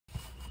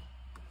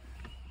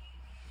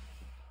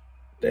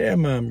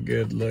Damn, I'm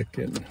good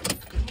looking.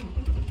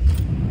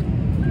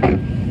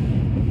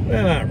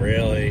 Well, not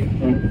really.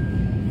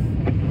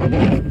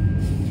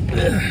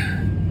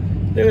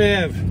 Do we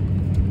have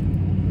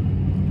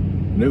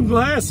new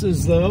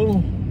glasses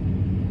though?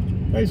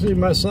 Actually,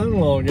 my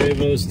son-in-law gave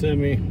those to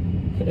me.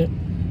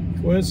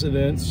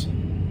 Coincidence.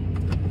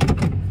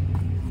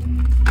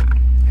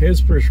 His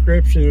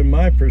prescription and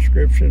my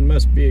prescription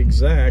must be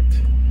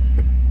exact,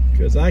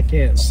 because I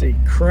can't see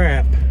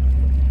crap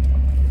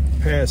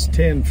past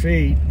 10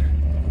 feet.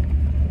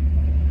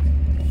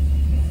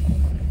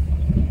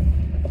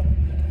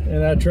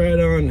 And I tried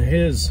on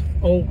his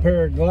old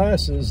pair of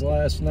glasses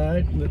last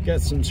night that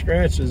got some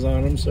scratches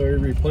on them, so he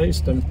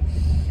replaced them.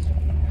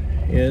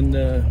 And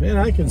man,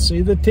 I can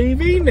see the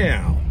TV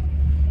now.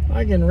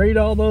 I can read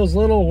all those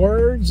little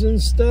words and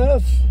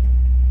stuff.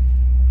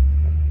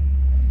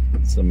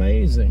 It's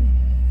amazing.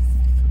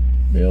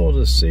 Be able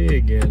to see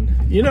again.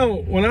 You know,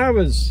 when I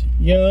was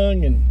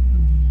young and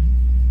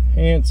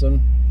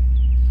handsome,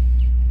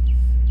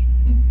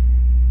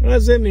 when I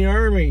was in the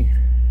Army,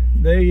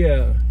 they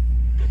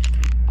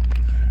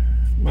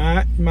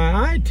my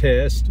eye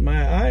test,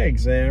 my eye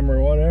exam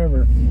or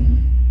whatever,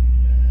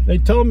 they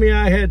told me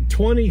I had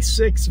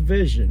 26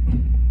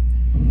 vision,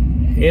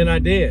 and I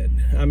did.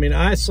 I mean,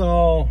 I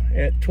saw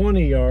at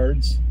 20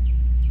 yards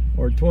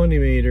or 20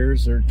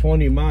 meters or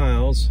 20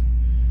 miles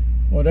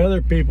what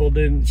other people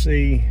didn't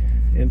see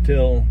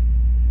until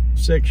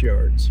 6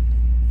 yards.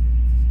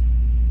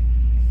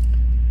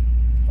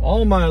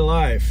 All my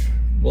life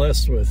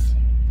blessed with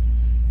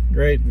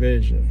great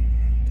vision,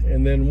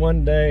 and then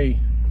one day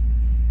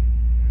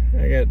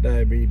I got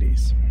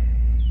diabetes,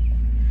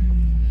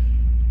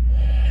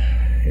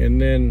 and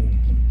then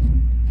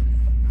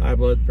high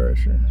blood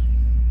pressure,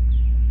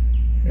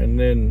 and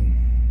then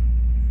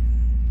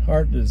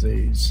heart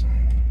disease,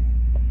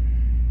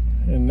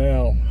 and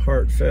now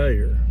heart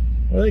failure.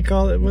 What do they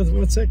call it?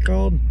 What's that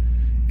called?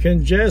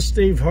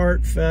 Congestive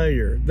heart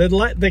failure.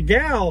 The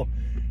gal,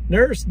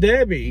 Nurse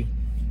Debbie,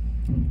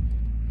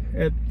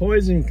 at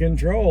Poison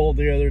Control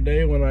the other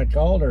day when I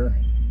called her,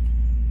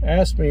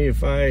 asked me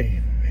if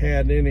I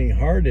had any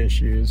heart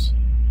issues,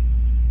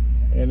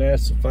 and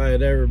asked if I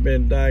had ever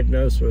been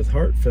diagnosed with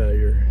heart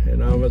failure.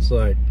 And I was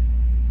like,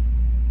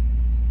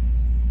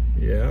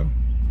 yeah.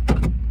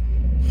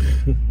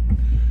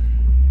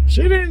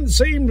 She didn't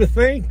seem to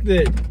think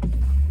that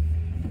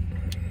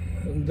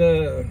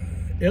the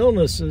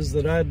illnesses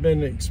that I'd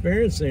been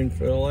experiencing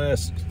for the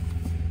last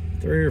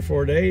 3 or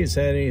 4 days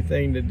had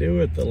anything to do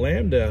with the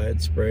Lambda I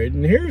had sprayed.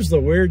 And here's the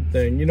weird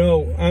thing. You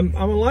know, I'm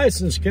a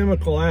licensed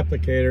chemical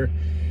applicator,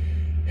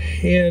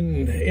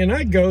 and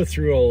I go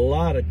through a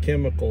lot of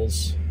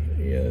chemicals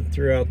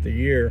throughout the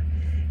year.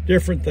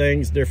 Different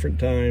things, different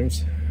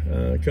times.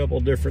 A couple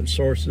different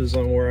sources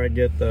on where I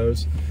get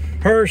those.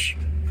 Hirsch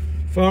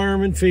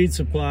Farm and Feed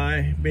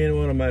Supply being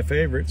one of my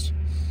favorites.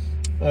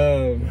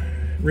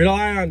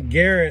 Rely on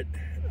Garrett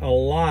a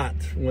lot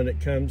when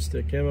it comes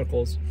to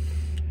chemicals.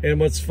 And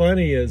what's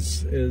funny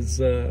is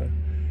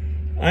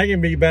I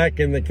can be back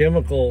in the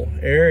chemical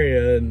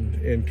area,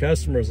 and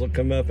customers will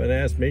come up and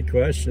ask me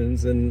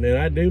questions, and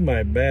I do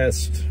my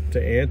best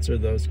to answer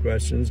those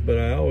questions, but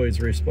I always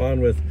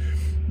respond with,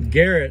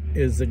 Garrett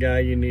is the guy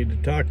you need to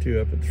talk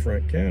to up at the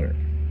front counter.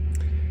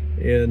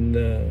 And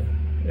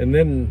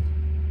then,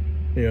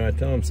 you know, I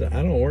tell him,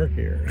 I don't work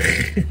here.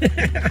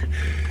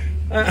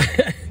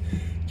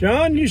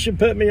 John, you should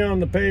put me on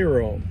the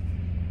payroll.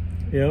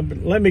 You know,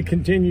 but let me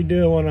continue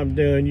doing what I'm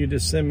doing. You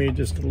just send me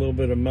just a little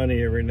bit of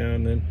money every now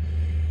and then.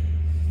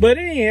 But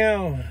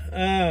anyhow,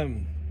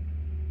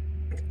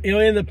 you know,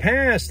 in the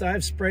past,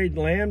 I've sprayed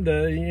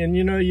Lambda, and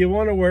you know, you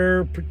want to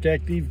wear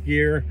protective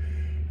gear,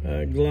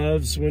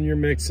 gloves when you're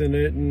mixing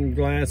it, and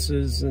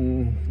glasses,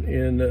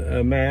 and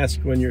a mask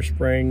when you're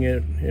spraying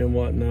it and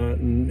whatnot.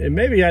 And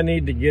maybe I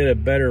need to get a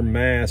better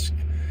mask.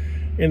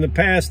 In the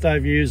past,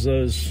 I've used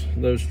those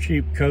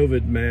cheap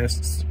COVID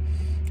masks,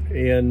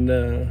 and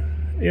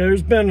you know,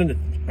 there's been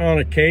on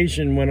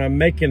occasion when I'm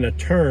making a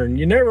turn.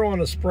 You never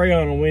want to spray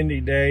on a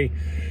windy day.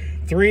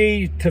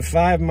 3 to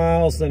 5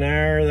 miles an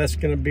hour, that's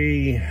going to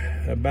be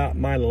about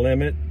my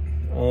limit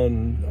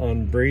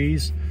on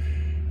breeze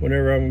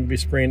whenever I'm going to be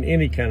spraying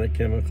any kind of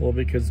chemical,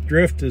 because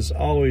drift is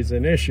always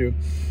an issue.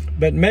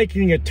 But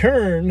making a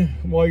turn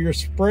while you're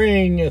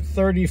spraying a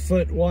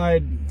 30-foot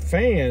wide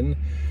fan,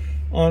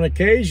 on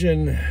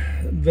occasion,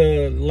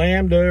 the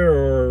Lambda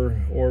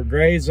or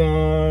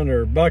Grazon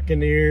or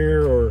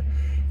Buccaneer or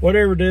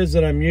whatever it is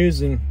that I'm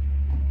using,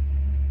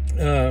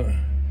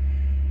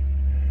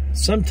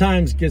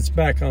 sometimes gets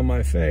back on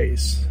my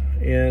face,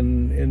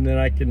 and then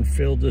I can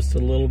feel just a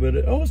little bit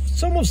of, oh,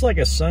 it's almost like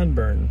a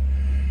sunburn.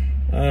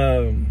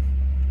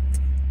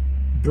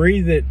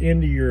 Breathe it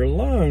into your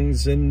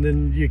lungs, and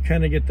then you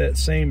kind of get that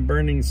same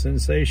burning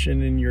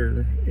sensation in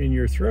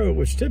your throat,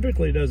 which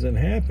typically doesn't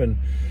happen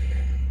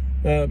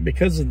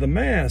because of the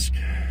mask.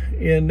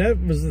 And that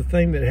was the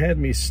thing that had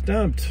me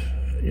stumped.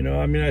 You know,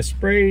 I mean, I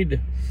sprayed,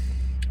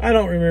 I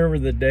don't remember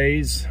the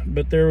days,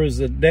 but there was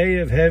a day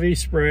of heavy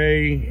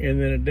spray and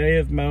then a day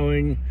of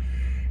mowing,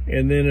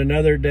 and then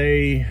another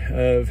day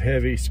of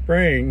heavy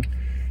spraying,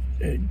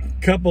 a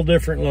couple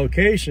different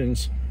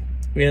locations.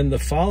 And the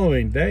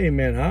following day,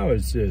 man, I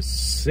was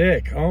just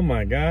sick. Oh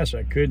my gosh,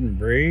 I couldn't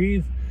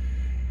breathe.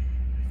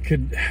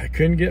 I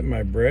couldn't get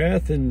my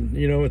breath. And,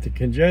 you know, with the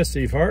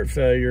congestive heart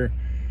failure,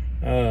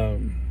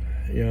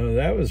 you know,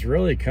 that was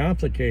really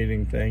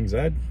complicating things.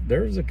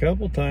 There was a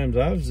couple times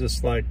I was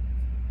just like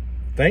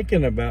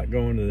thinking about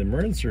going to the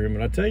emergency room.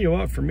 And I tell you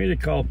what, for me to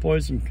call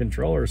poison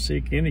control or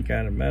seek any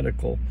kind of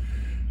medical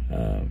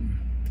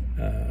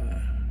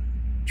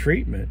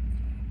treatment,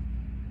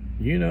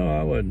 you know,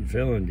 I wasn't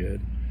feeling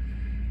good.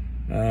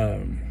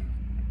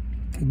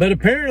 But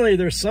apparently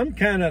there's some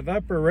kind of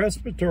upper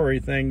respiratory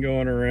thing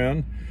going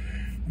around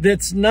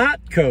that's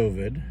not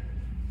COVID.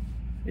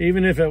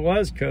 Even if it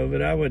was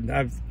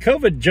COVID,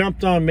 COVID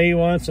jumped on me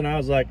once and I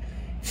was like,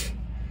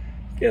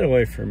 get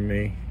away from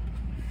me.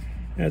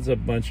 That's a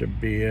bunch of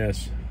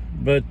BS.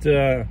 But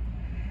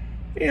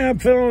yeah, I'm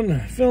feeling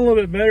a little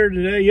bit better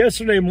today.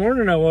 Yesterday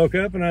morning I woke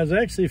up and I was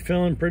actually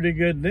feeling pretty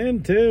good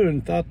then too,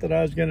 and thought that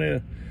I was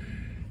gonna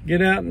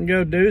get out and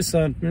go do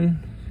something.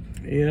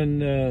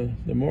 And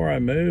the more I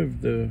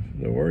moved, the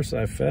worse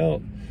I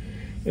felt.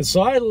 And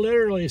so I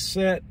literally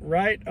sat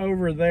right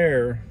over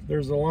there.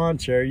 There's a lawn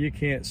chair. You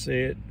can't see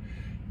it,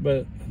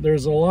 but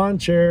there's a lawn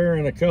chair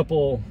and a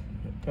couple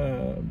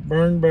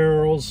burn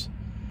barrels.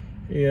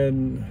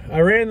 And I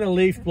ran the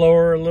leaf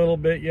blower a little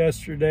bit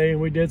yesterday, and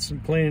we did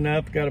some cleaning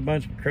up. Got a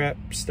bunch of crap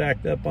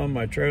stacked up on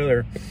my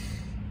trailer.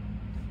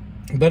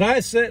 But I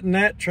sat in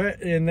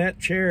that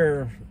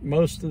chair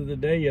most of the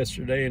day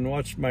yesterday and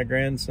watched my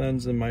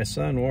grandsons and my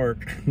son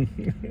work.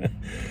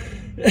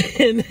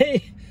 And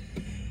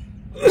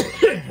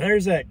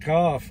there's that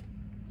cough.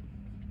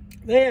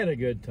 They had a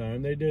good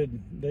time. They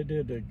did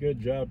a good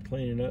job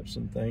cleaning up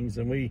some things,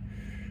 and we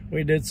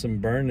did some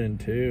burning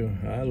too.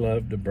 I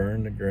love to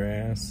burn the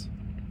grass.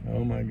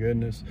 Oh my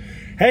goodness.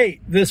 Hey,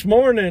 this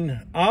morning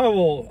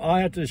I'll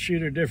have to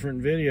shoot a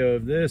different video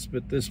of this,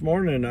 but this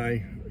morning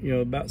you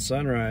know, about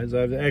sunrise,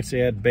 I've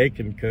actually had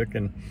bacon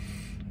cooking,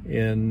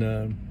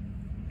 and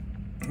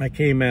I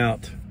came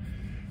out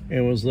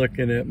and was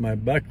looking at my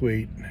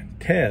buckwheat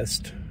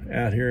test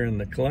out here in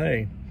the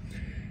clay.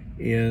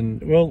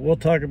 And we'll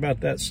talk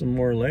about that some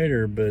more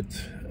later, but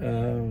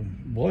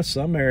boy,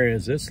 some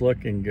areas it's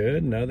looking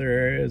good, and other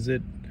areas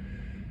it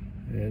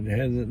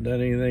hasn't done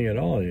anything at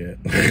all yet.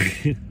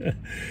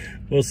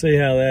 We'll see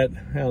how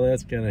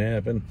that's going to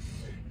happen.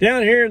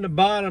 Down here in the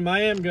bottom,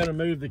 I am going to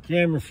move the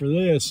camera for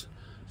this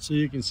so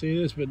you can see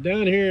this, but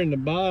down here in the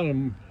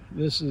bottom,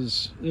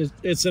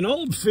 it's an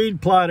old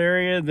feed plot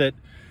area that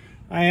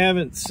I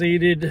haven't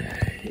seeded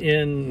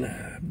in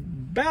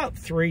about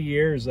 3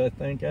 years, I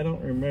think. I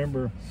don't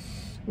remember.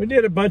 We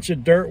did a bunch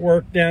of dirt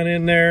work down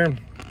in there.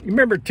 You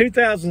remember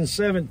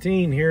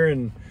 2017 here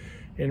in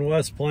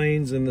West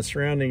Plains and the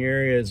surrounding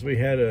areas, we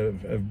had a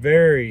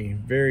very,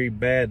 very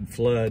bad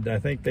flood. I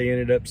think they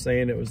ended up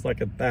saying it was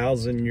like a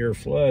 1,000-year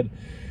flood.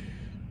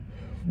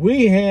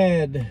 We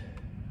had,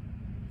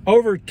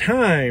 over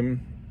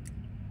time,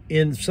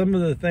 in some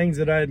of the things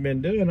that I had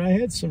been doing, I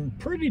had some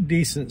pretty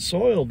decent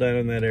soil down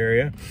in that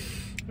area.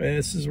 And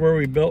this is where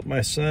we built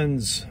my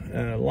son's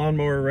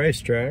lawnmower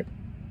racetrack.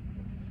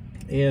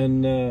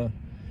 And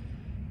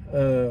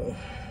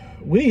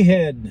we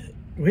had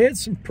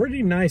some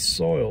pretty nice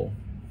soil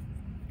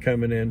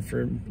coming in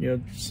for, you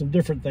know, some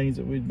different things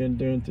that we'd been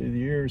doing through the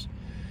years.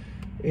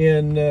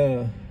 And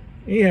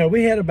yeah,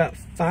 we had about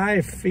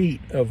 5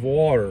 feet of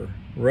water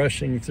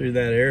rushing through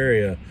that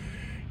area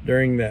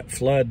during that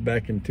flood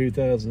back in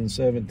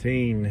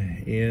 2017,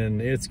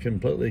 and it's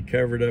completely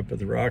covered up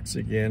with rocks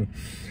again.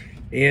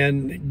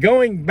 And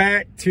going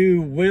back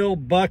to, will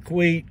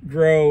buckwheat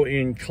grow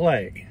in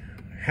clay?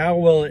 How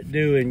will it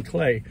do in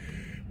clay?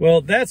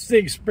 Well, that's the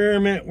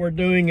experiment we're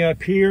doing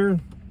up here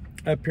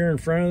in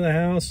front of the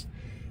house,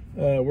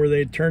 where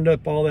they turned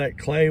up all that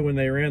clay when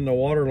they ran the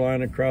water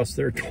line across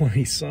there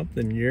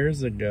 20-something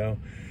years ago.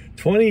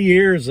 20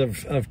 years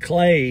of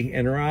clay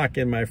and rock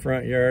in my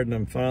front yard, and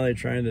I'm finally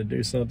trying to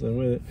do something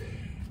with it.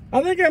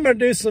 I think I'm going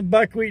to do some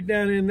buckwheat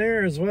down in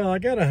there as well. I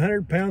got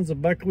 100 pounds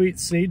of buckwheat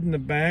seed in the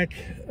back.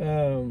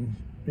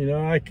 You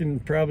know, I can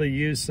probably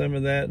use some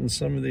of that in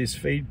some of these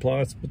feed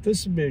plots, but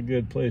this would be a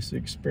good place to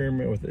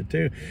experiment with it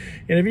too.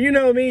 And if you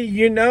know me,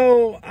 you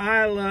know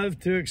I love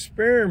to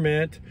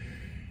experiment,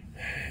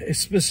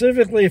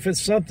 specifically if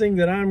it's something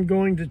that I'm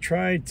going to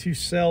try to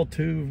sell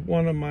to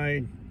one of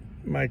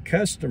my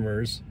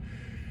customers.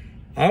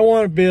 I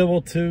want to be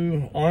able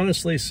to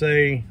honestly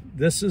say,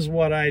 this is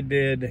what I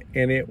did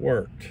and it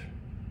worked.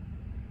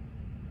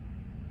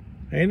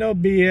 Ain't no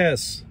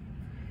BS.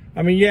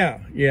 I mean, yeah,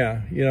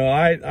 you know,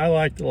 I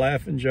like to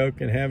laugh and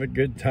joke and have a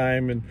good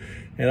time,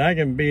 and I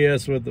can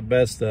BS with the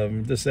best of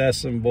them. Just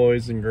ask some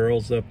boys and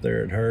girls up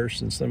there at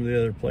Hirsch and some of the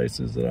other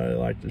places that I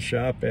like to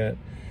shop at.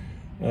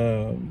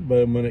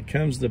 But when it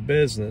comes to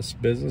business,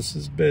 business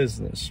is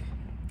business.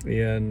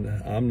 And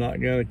I'm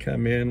not going to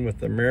come in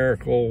with a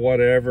miracle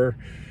whatever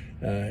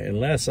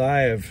unless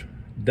I have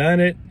done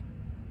it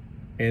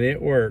and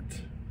it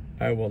worked.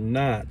 I will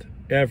not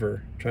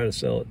ever try to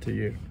sell it to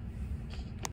you.